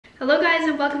Hello guys,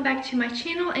 and welcome back to my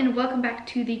channel, and welcome back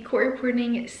to the court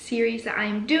reporting series that I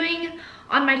am doing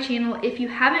on my channel. If you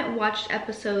haven't watched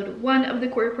episode 1 of the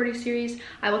court reporting series,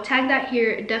 I will tag that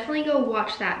here. Definitely go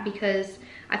watch that because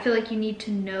I feel like you need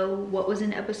to know what was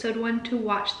in episode 1 to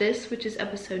watch this, which is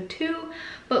episode 2.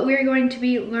 But we're going to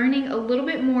be learning a little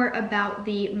bit more about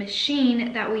the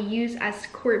machine that we use as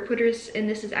court reporters, and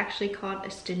this is actually called a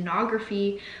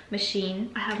stenography machine.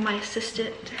 I have my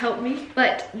assistant to help me.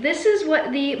 But this is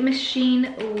what the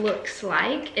machine looks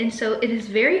like, and so it is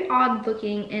very odd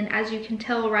looking, and as you can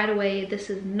tell right away, this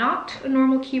is not a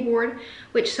normal keyboard,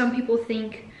 which some people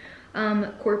think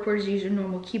court reporters use a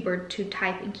normal keyboard to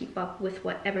type and keep up with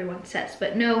what everyone says.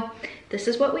 But no, this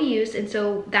is what we use, and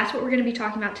so that's what we're going to be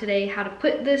talking about today, how to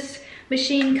put this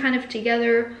machine kind of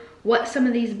together, what some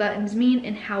of these buttons mean,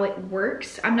 and how it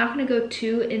works. I'm not going to go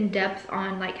too in depth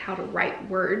on like how to write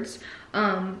words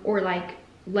or like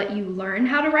let you learn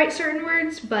how to write certain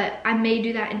words, but I may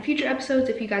do that in future episodes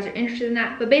if you guys are interested in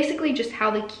that. But basically just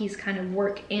how the keys kind of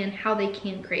work and how they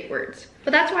can create words.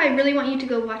 But that's why I really want you to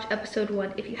go watch episode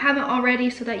 1 if you haven't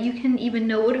already, so that you can even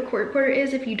know what a court reporter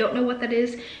is if you don't know what that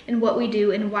is, and what we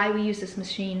do and why we use this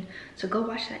machine. So go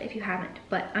watch that if you haven't.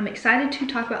 But I'm excited to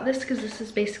talk about this because this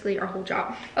is basically our whole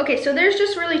job. Okay, so there's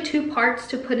just really 2 parts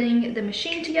to putting the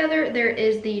machine together. There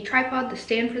is the tripod, the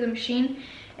stand for the machine,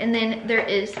 and then there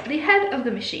is the head of the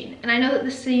machine. And I know that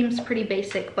this seems pretty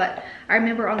basic, but I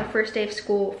remember on the first day of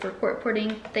school for court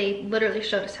reporting, they literally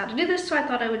showed us how to do this, so I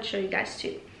thought I would show you guys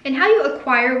too. And how you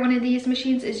acquire one of these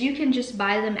machines is you can just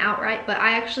buy them outright, but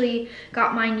I actually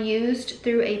got mine used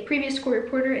through a previous court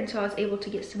reporter, and so I was able to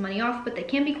get some money off, but they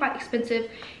can be quite expensive,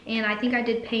 and I think I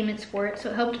did payments for it, so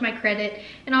it helped my credit.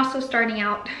 And also starting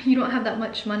out, you don't have that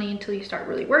much money until you start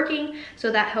really working,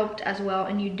 so that helped as well,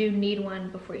 and you do need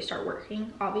one before you start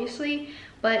working, obviously.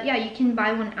 But yeah, you can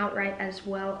buy one outright as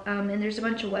well, and there's a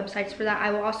bunch of websites for that.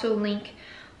 I will also link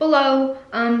below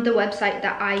the website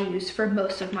that I use for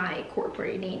most of my court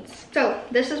reporting needs. So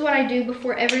this is what I do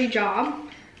before every job.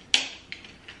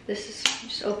 This is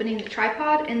just opening the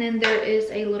tripod, and then there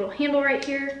is a little handle right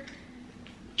here.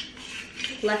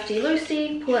 Lefty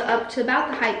loosey, pull it up to about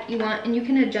the height you want, and you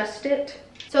can adjust it.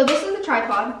 So this is the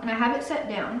tripod, and I have it set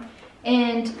down.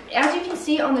 And as you can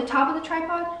see on the top of the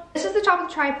tripod, this is the top of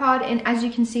the tripod, and as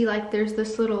you can see, like there's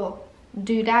this little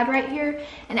doodad right here,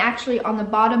 and actually on the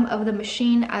bottom of the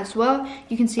machine as well,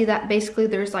 you can see that basically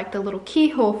there's like the little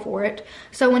keyhole for it.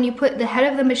 So when you put the head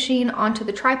of the machine onto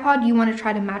the tripod, you want to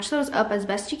try to match those up as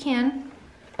best you can,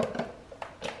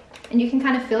 and you can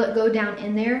kind of feel it go down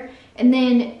in there, and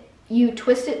then you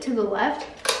twist it to the left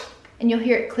and you'll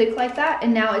hear it click like that,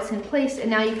 and now it's in place, and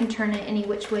now you can turn it any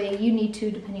which way you need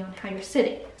to depending on how you're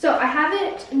sitting. So I have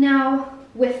it now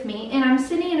with me, and I'm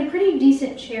sitting in a pretty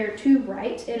decent chair to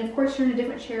write, and of course you're in a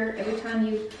different chair every time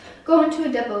you go into a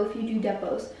depot if you do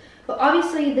depots. But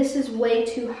obviously this is way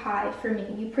too high for me.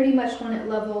 You pretty much want it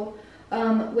level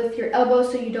with your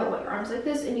elbows, so you don't want your arms like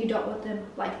this and you don't want them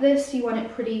like this. You want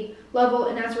it pretty level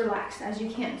and as relaxed as you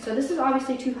can. So this is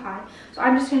obviously too high, so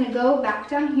I'm just going to go back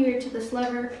down here to this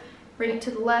lever, bring it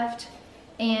to the left,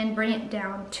 and bring it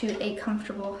down to a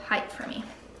comfortable height for me.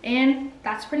 And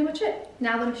that's pretty much it.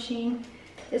 Now the machine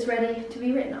is ready to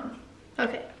be written on.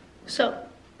 Okay, so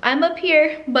I'm up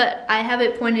here, but I have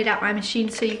it pointed at my machine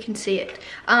so you can see it.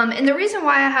 And the reason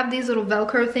why I have these little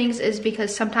Velcro things is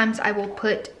because sometimes I will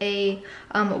put a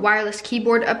wireless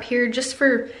keyboard up here just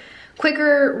for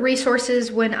quicker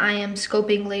resources when I am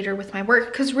scoping later with my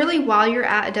work, because really while you're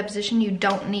at a deposition you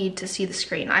don't need to see the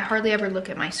screen. I hardly ever look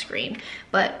at my screen,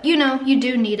 but you know, you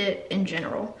do need it in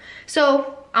general.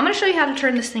 So I'm going to show you how to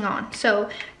turn this thing on. So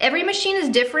every machine is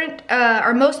different,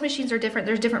 or most machines are different.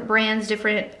 There's different brands,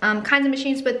 different kinds of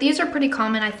machines, but these are pretty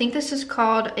common. I think this is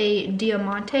called a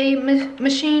Diamante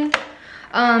machine.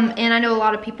 And I know a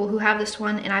lot of people who have this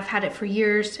one, and I've had it for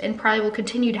years and probably will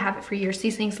continue to have it for years.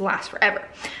 These things last forever.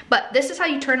 But this is how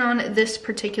you turn on this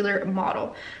particular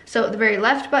model. So the very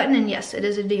left button, and yes, it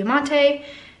is a Diamante,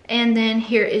 and then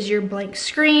here is your blank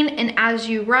screen, and as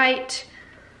you write,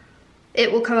 it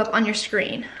will come up on your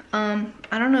screen. I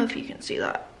don't know if you can see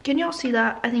that. Can y'all see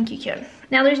that? I think you can.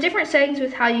 Now there's different settings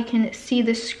with how you can see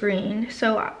the screen.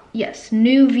 So yes,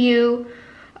 new view.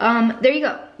 There you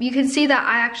go. You can see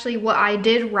that what I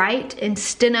did write in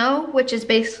steno, which is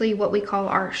basically what we call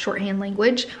our shorthand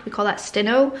language. We call that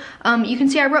steno. You can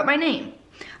see I wrote my name.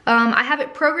 I have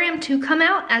it programmed to come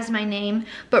out as my name,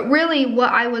 but really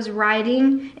what I was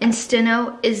writing in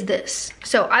steno is this.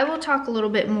 So I will talk a little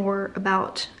bit more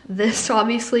about this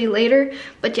obviously later,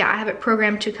 but yeah, I have it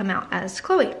programmed to come out as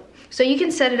Chloe. So you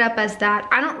can set it up as that.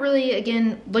 I don't really,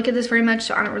 again, look at this very much,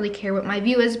 so I don't really care what my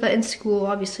view is, but in school,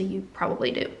 obviously you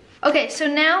probably do. Okay, so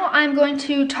now I'm going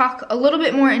to talk a little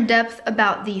bit more in depth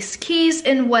about these keys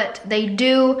and what they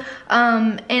do.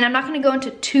 And I'm not going to go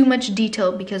into too much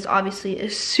detail because obviously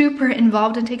it's super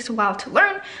involved and takes a while to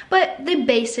learn, but the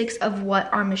basics of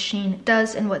what our machine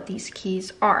does and what these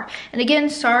keys are. And again,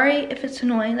 sorry if it's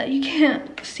annoying that you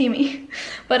can't see me,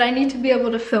 but I need to be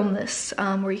able to film this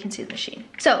where you can see the machine.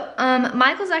 So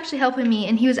Michael's actually helping me,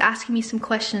 and he was asking me some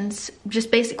questions, just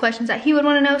basic questions that he would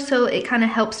want to know, so it kind of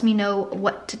helps me know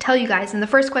what to tell you guys. And the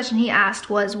first question he asked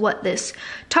was what this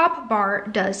top bar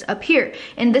does up here,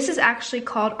 and this is actually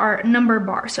called our number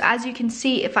bar. So as you can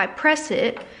see, if I press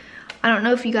it, I don't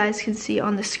know if you guys can see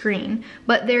on the screen,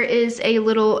 but there is a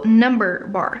little number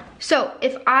bar. So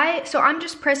I'm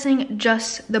just pressing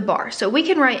just the bar. So we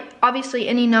can write obviously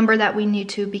any number that we need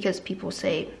to, because people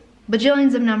say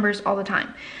bajillions of numbers all the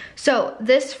time. So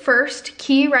this first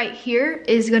key right here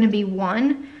is going to be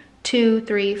 1, 2,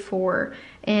 3, 4,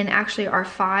 and actually our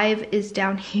 5 is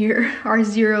down here, our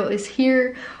 0 is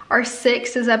here, our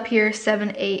 6 is up here,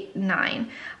 7, 8, 9.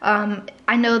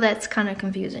 I know that's kind of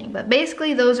confusing, but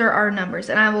basically those are our numbers,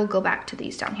 and I will go back to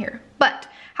these down here. But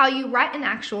how you write an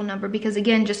actual number, because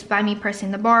again, just by me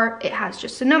pressing the bar, it has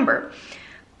just a number.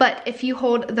 But if you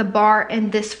hold the bar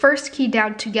and this first key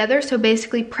down together, so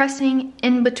basically pressing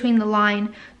in between the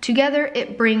line together,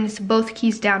 it brings both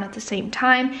keys down at the same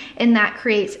time, and that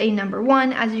creates a number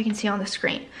 1, as you can see on the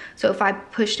screen. So if I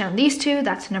push down these two,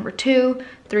 that's number 2,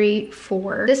 3,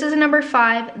 4. This is a number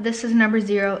 5, this is a number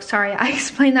 0. Sorry, I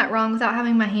explained that wrong without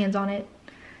having my hands on it.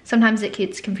 Sometimes it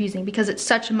gets confusing because it's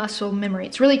such a muscle memory.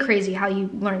 It's really crazy how you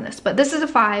learn this. But this is a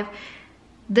 5,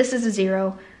 this is a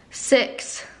 0,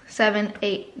 6, 7,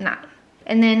 8, 9.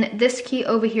 And then this key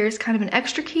over here is kind of an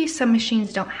extra key. Some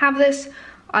machines don't have this.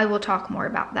 I will talk more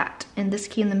about that. And this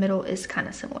key in the middle is kind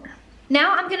of similar.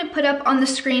 Now I'm going to put up on the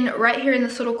screen right here in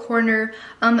this little corner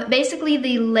basically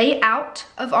the layout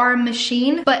of our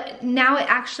machine, but now it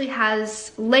actually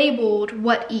has labeled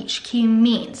what each key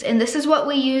means. And this is what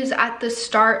we use at the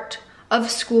start of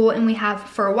school, and we have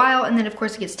for a while, and then of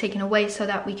course it gets taken away so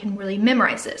that we can really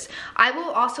memorize this. I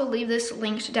will also leave this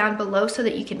linked down below so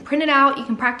that you can print it out, you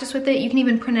can practice with it, you can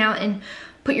even print it out and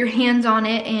put your hands on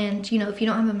it, and you know, if you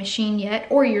don't have a machine yet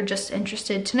or you're just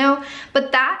interested to know.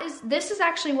 But this is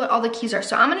actually what all the keys are.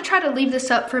 So I'm going to try to leave this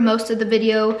up for most of the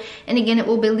video, and again it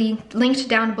will be linked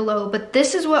down below, but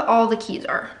this is what all the keys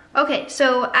are. Okay,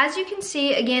 so as you can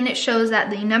see, again it shows that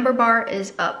the number bar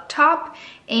is up top,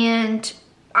 and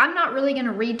I'm not really going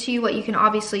to read to you what you can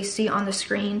obviously see on the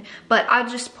screen, but I'll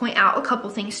just point out a couple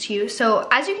things to you. So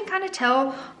as you can kind of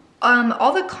tell,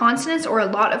 all the consonants, or a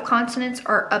lot of consonants,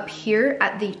 are up here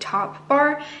at the top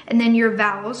bar, and then your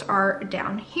vowels are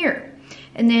down here.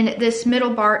 And then this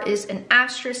middle bar is an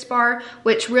asterisk bar,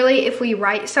 which really if we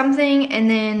write something and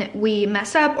then we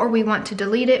mess up or we want to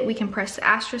delete it, we can press the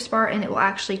asterisk bar and it will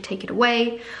actually take it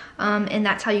away. And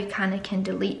that's how you kind of can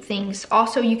delete things.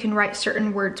 Also, you can write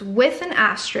certain words with an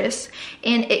asterisk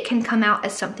and it can come out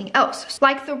as something else.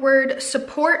 Like the word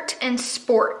support and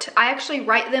sport. I actually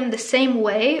write them the same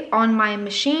way on my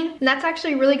machine. And that's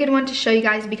actually a really good one to show you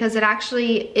guys because it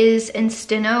actually is in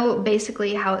steno,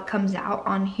 basically how it comes out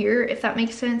on here, if that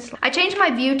makes sense. I changed my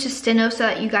view to steno so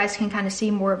that you guys can kind of see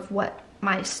more of what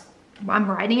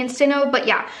I'm writing in steno. But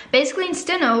yeah, basically in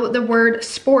steno, the word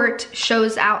sport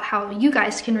shows out how you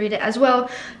guys can read it as well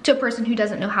to a person who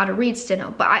doesn't know how to read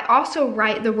steno. But I also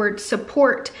write the word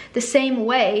support the same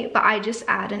way, but I just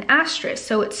add an asterisk.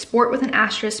 So it's sport with an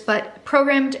asterisk, but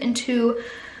programmed into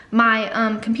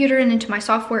my computer and into my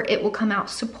software, it will come out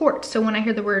support. So when I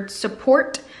hear the word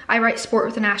support, I write sport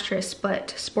with an asterisk,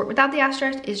 but sport without the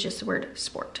asterisk is just the word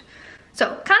sport. So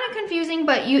kind of confusing,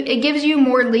 but it gives you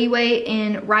more leeway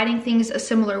in writing things a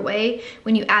similar way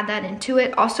when you add that into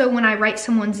it. Also, when I write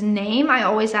someone's name, I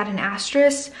always add an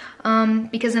asterisk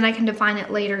because then I can define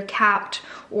it later, capped,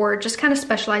 or just kind of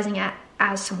specializing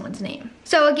as someone's name.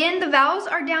 So again, the vowels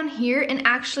are down here, and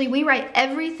actually we write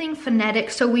everything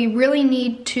phonetic, so we really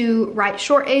need to write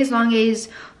short A's, long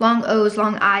O's,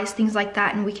 long I's, things like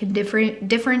that, and we can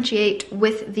differentiate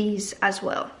with these as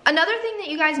well. Another thing that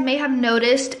you guys may have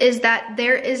noticed is that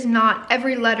there is not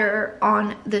every letter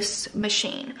on this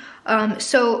machine.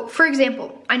 So for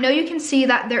example, I know you can see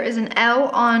that there is an L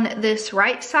on this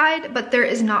right side, but there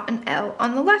is not an L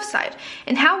on the left side.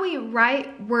 And how we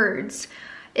write words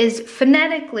is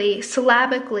phonetically,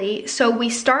 syllabically. So we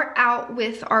start out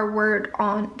with our word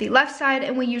on the left side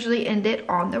and we usually end it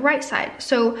on the right side.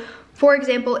 So for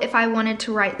example, if I wanted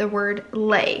to write the word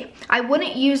lay, I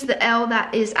wouldn't use the L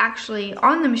that is actually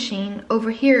on the machine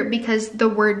over here because the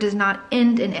word does not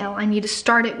end in L. I need to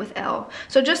start it with L.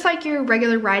 So just like your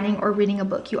regular writing or reading a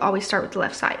book, you always start with the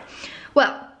left side.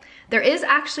 Well, There is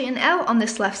actually an L on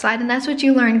this left side, and that's what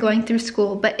you learn going through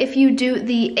school. But if you do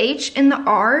the H and the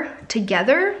R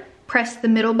together, press the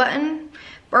middle button,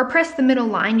 or press the middle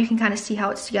line, you can kind of see how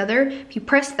it's together. If you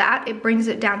press that, it brings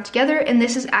it down together, and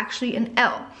this is actually an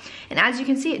L. And as you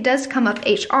can see, it does come up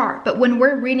HR, but when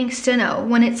we're reading steno,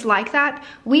 when it's like that,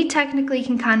 we technically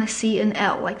can kind of see an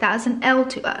L, like that is an L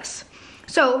to us.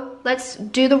 So let's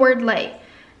do the word lay.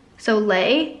 So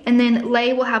lay, and then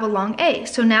lay will have a long A.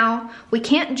 So now we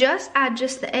can't just add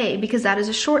just the A because that is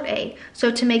a short A. So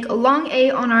to make a long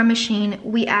A on our machine,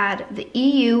 we add the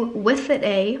EU with the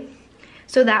A,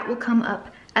 so that will come up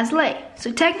as lay.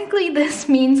 So technically this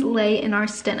means lay in our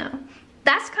steno.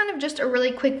 That's kind of just a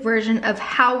really quick version of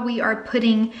how we are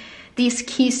putting these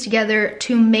keys together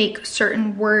to make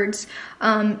certain words.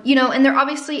 You know, and there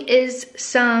obviously is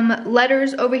some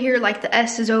letters over here, like the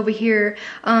S is over here.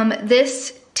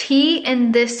 This T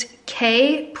and this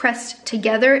K pressed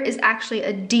together is actually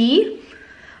a D.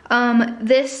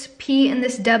 This P and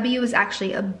this W is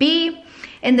actually a B.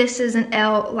 And this is an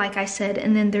L, like I said,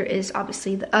 and then there is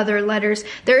obviously the other letters.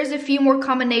 There is a few more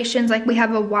combinations, like we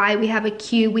have a Y, we have a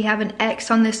Q, we have an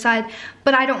X on this side,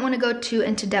 but I don't want to go too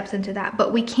into depth into that.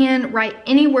 But we can write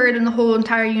any word in the whole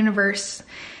entire universe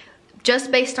just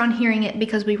based on hearing it,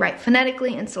 because we write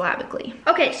phonetically and syllabically.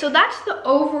 Okay, so that's the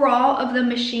overall of the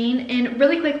machine, and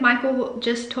really quick, Michael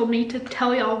just told me to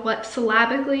tell y'all what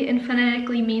syllabically and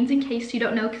phonetically means in case you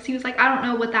don't know, because he was like, I don't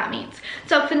know what that means.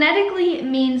 So phonetically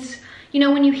means, you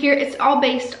know, when you hear, it's all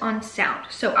based on sound.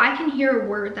 So I can hear a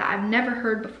word that I've never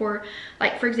heard before.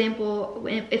 Like for example,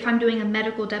 if I'm doing a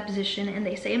medical deposition and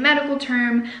they say a medical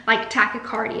term like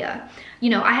tachycardia, you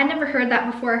know, I had never heard that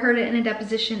before. I heard it in a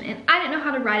deposition and I didn't know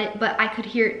how to write it, but I could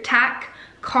hear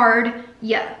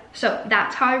tachycardia. So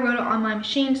that's how I wrote it on my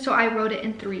machine. So I wrote it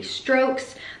in 3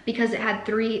 strokes because it had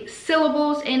 3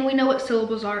 syllables, and we know what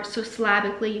syllables are. So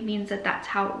syllabically means that that's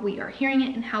how we are hearing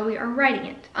it and how we are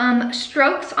writing it.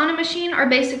 Strokes on a machine are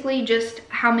basically just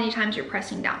how many times you're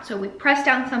pressing down. So we press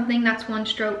down something, that's 1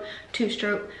 stroke, 2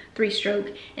 stroke, 3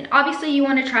 stroke. And obviously you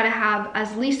want to try to have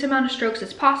as least amount of strokes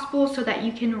as possible so that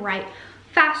you can write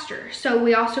faster. So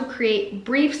we also create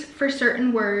briefs for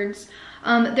certain words.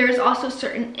 There's also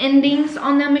certain endings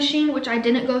on the machine, which I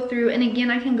didn't go through, and again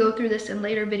I can go through this in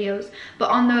later videos, but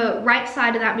on the right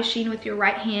side of that machine with your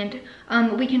right hand,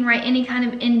 we can write any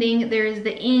kind of ending. There is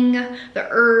the ing,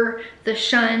 the the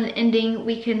shun ending.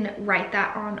 We can write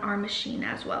that on our machine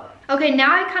as well. Okay,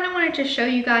 now I kind of wanted to show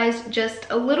you guys just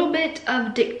a little bit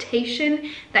of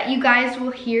dictation that you guys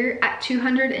will hear at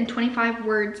 225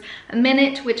 words a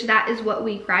minute, which that is what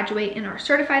we graduate and are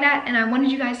certified at. And I wanted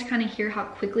you guys to kind of hear how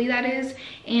quickly that is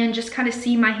and just kind of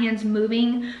see my hands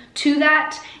moving to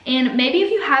that. And maybe if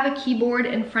you have a keyboard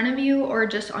in front of you or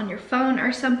just on your phone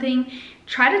or something,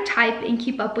 try to type and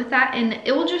keep up with that, and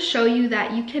it will just show you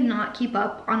that you cannot keep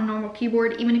up on a normal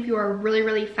keyboard. Even if you are a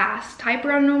really fast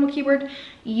typer on a normal keyboard,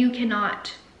 you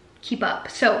cannot keep up.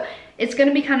 So it's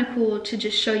gonna be kind of cool to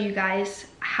just show you guys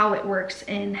how it works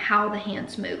and how the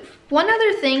hands move. One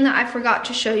other thing that I forgot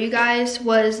to show you guys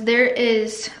was there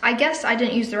is, I guess I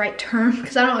didn't use the right term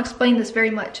because I don't explain this very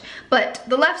much, but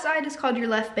the left side is called your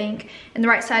left bank and the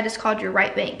right side is called your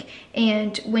right bank.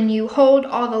 And when you hold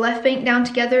all the left bank down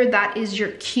together, that is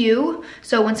your cue.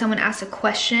 So when someone asks a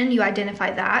question, you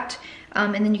identify that.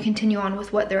 And then you continue on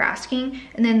with what they're asking.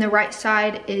 And then the right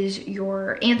side is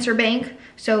your answer bank.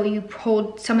 So you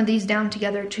hold some of these down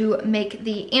together to make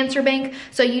the answer bank.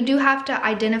 So you do have to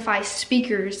identify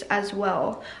speakers as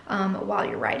well while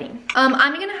you're writing.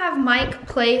 I'm gonna have Mike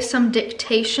play some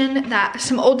dictation,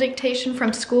 some old dictation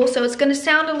from school. So it's gonna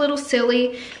sound a little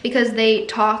silly because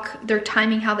they're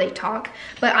timing how they talk.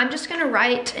 But I'm just gonna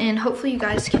write, and hopefully you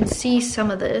guys can see some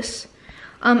of this.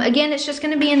 Again, it's just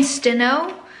gonna be in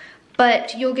steno,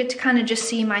 but you'll get to kind of just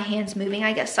see my hands moving.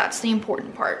 I guess that's the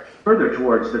important part. Further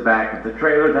towards the back of the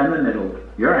trailer than the middle.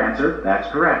 Your answer, that's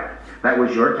correct. That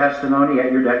was your testimony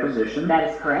at your deposition? That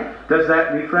is correct. Does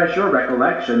that refresh your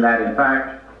recollection that, in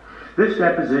fact, this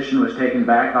deposition was taken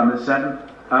back on the 7th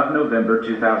of November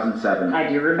 2007? I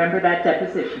do remember that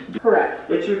deposition.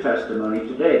 Correct. It's your testimony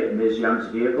today that Ms. Young's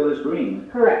vehicle is green.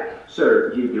 Correct.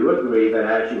 Sir, you do agree that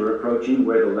as you were approaching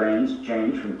where the lanes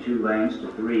changed from 2 lanes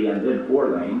to 3 and then 4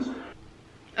 lanes,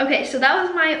 okay, so that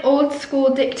was my old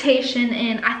school dictation,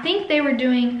 and I think they were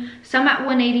doing some at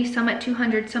 180, some at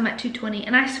 200, some at 220,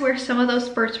 and I swear some of those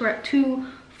spurts were at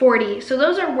 240. So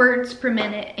those are words per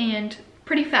minute and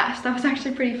pretty fast. That was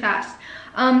actually pretty fast.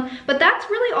 But that's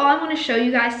really all I want to show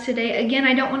you guys today. Again,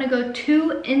 I don't want to go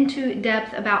too into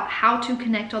depth about how to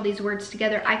connect all these words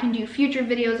together. I can do future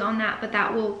videos on that, but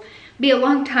that will be a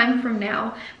long time from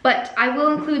now, but I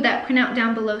will include that printout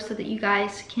down below so that you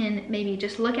guys can maybe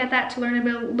just look at that to learn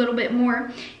a little bit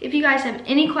more. If you guys have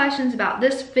any questions about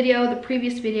this video, the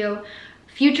previous video,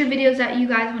 future videos that you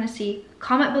guys want to see,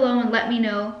 comment below and let me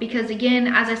know, because again,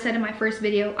 as I said in my first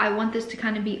video, I want this to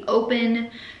kind of be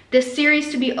open, this series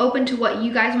to be open to what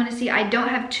you guys want to see. I don't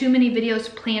have too many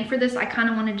videos planned for this. I kind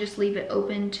of want to just leave it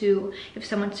open to if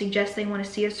someone suggests they want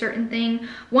to see a certain thing.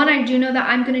 One I do know that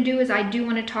I'm going to do is I do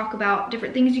want to talk about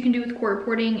different things you can do with court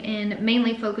reporting, and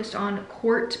mainly focused on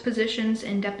court positions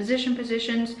and deposition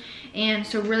positions, and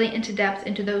so really into depth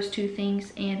into those two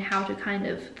things and how to kind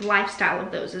of the lifestyle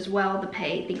of those as well, the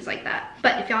pay, things like that.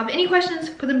 But if y'all have any questions,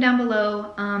 put them down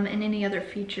below, and any other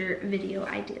future video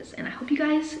ideas. And I hope you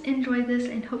guys enjoyed this,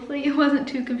 and hopefully it wasn't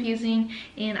too confusing.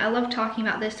 And I love talking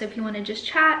about this, so if you want to just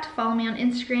chat, follow me on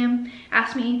Instagram,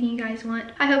 ask me anything you guys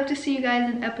want. I hope to see you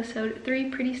guys in episode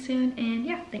 3 pretty soon, and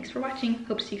yeah, thanks for watching.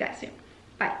 Hope to see you guys soon.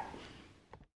 Bye.